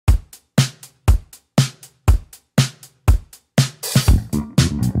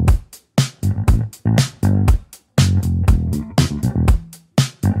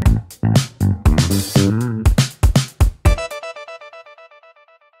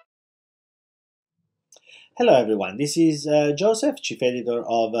Hello everyone, this is Joseph, Chief Editor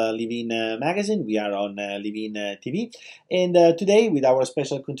of Livin Magazine. We are on Livin TV, and today with our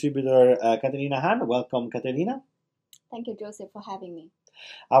special contributor Caterina Han. Welcome, Caterina. Thank you, Joseph, for having me.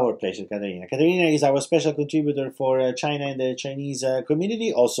 Our pleasure, Caterina. Caterina is our special contributor for China and the Chinese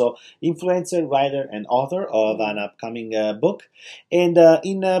community, also influencer, writer, and author of an upcoming book. And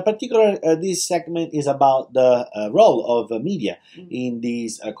in particular, this segment is about the role of media in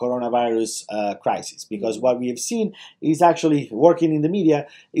this coronavirus crisis, because what we have seen is actually working in the media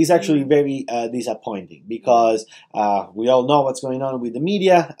is actually very disappointing, because we all know what's going on with the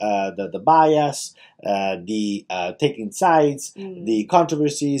media, the bias, the taking sides, the controversies,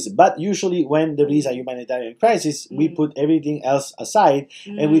 but usually when there is a humanitarian crisis, we put everything else aside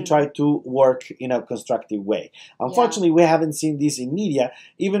and we try to work in a constructive way. Unfortunately, we haven't seen this in media,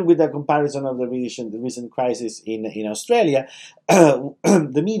 even with the comparison of the recent crisis in Australia.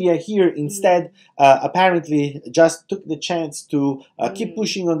 The media here instead apparently just took the chance to keep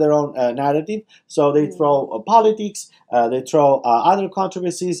pushing on their own narrative. So they throw politics, they throw other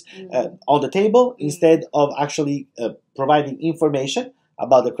controversies on the table instead of actually providing information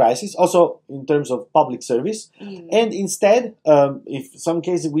about the crisis, also in terms of public service. And instead, if some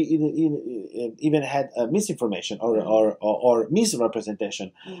cases we even had misinformation or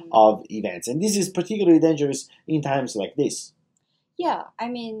misrepresentation of events. And this is particularly dangerous in times like this. Yeah, I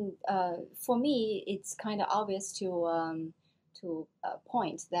mean, for me, it's kind of obvious to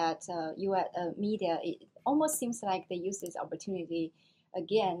point that U.S. Media, it almost seems like they use this opportunity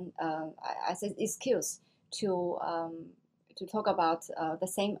again as an excuse to talk about the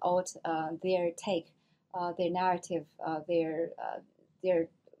same old their take, their narrative, their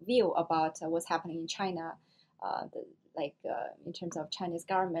view about what's happening in China, in terms of Chinese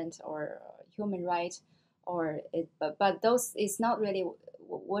government or human rights, but those is not really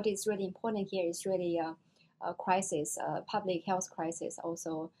what is really important here. Is really a crisis, public health crisis,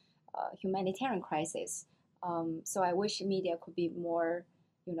 also humanitarian crisis. So I wish media could be more,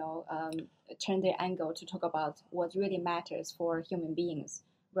 turn their angle to talk about what really matters for human beings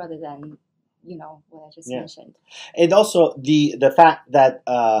rather than, what I just mentioned. And also the fact that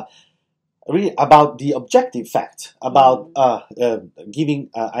really about the objective fact, about giving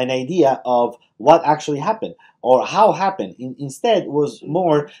an idea of what actually happened or how happened. Instead was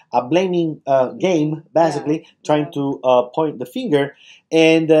more a blaming game, basically trying to point the finger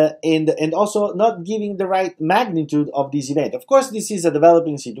and also not giving the right magnitude of this event. Of course, this is a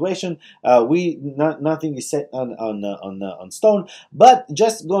developing situation. Nothing is set on stone. But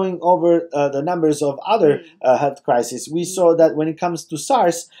just going over the numbers of other health crises, we saw that when it comes to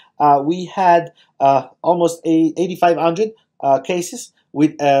SARS, we had almost 8,500 cases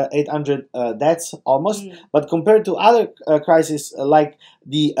with 800 deaths almost. But compared to other crises like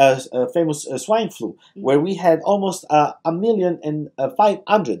the famous swine flu, where we had almost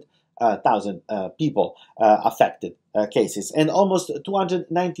 1,500,000 people affected cases and almost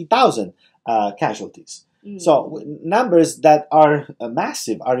 290,000 casualties. So numbers that are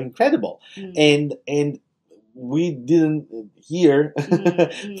massive, are incredible, and we didn't hear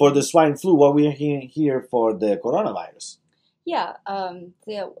for the swine flu what we are hearing here for the coronavirus. Yeah,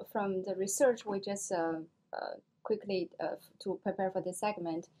 from the research we just quickly to prepare for this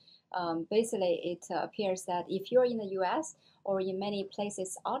segment, basically it appears that if you're in the U.S. or in many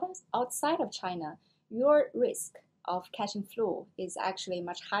places outside of China, your risk of catching flu is actually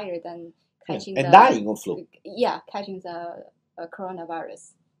much higher than catching dying of flu. Yeah, catching the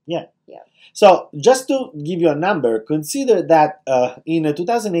coronavirus. Yeah. So just to give you a number, consider that in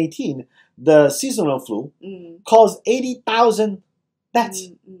 2018, the seasonal flu caused 80,000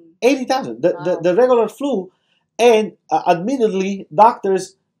 deaths. 80,000. The regular flu, and admittedly,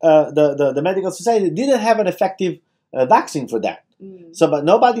 doctors, the medical society didn't have an effective vaccine for that. So, but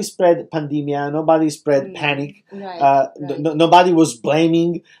nobody spread pandemia, nobody spread panic, nobody was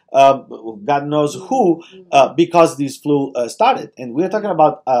blaming God knows who because this flu started. And we're talking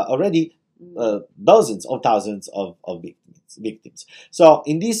about already dozens of thousands of victims. So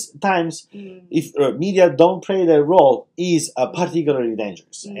in these times, if media don't play their role, is particularly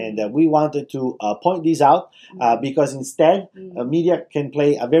dangerous. And we wanted to point this out because instead, media can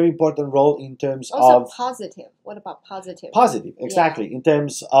play a very important role in terms also of positive. What about positive? Positive, exactly, in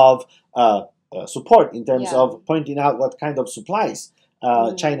terms of support, in terms of pointing out what kind of supplies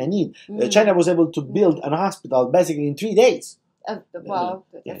China need. China was able to build an hospital basically in 3 days. A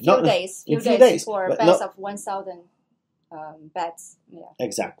few days for beds of 1,000 beds.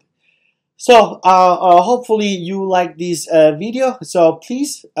 Exactly. So hopefully you like this video. So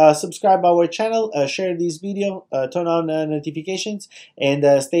please subscribe our channel, share this video, turn on notifications, and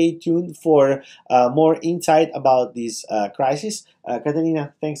stay tuned for more insight about this crisis.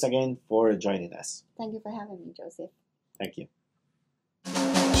 Caterina, thanks again for joining us. Thank you for having me, Joseph. Thank you.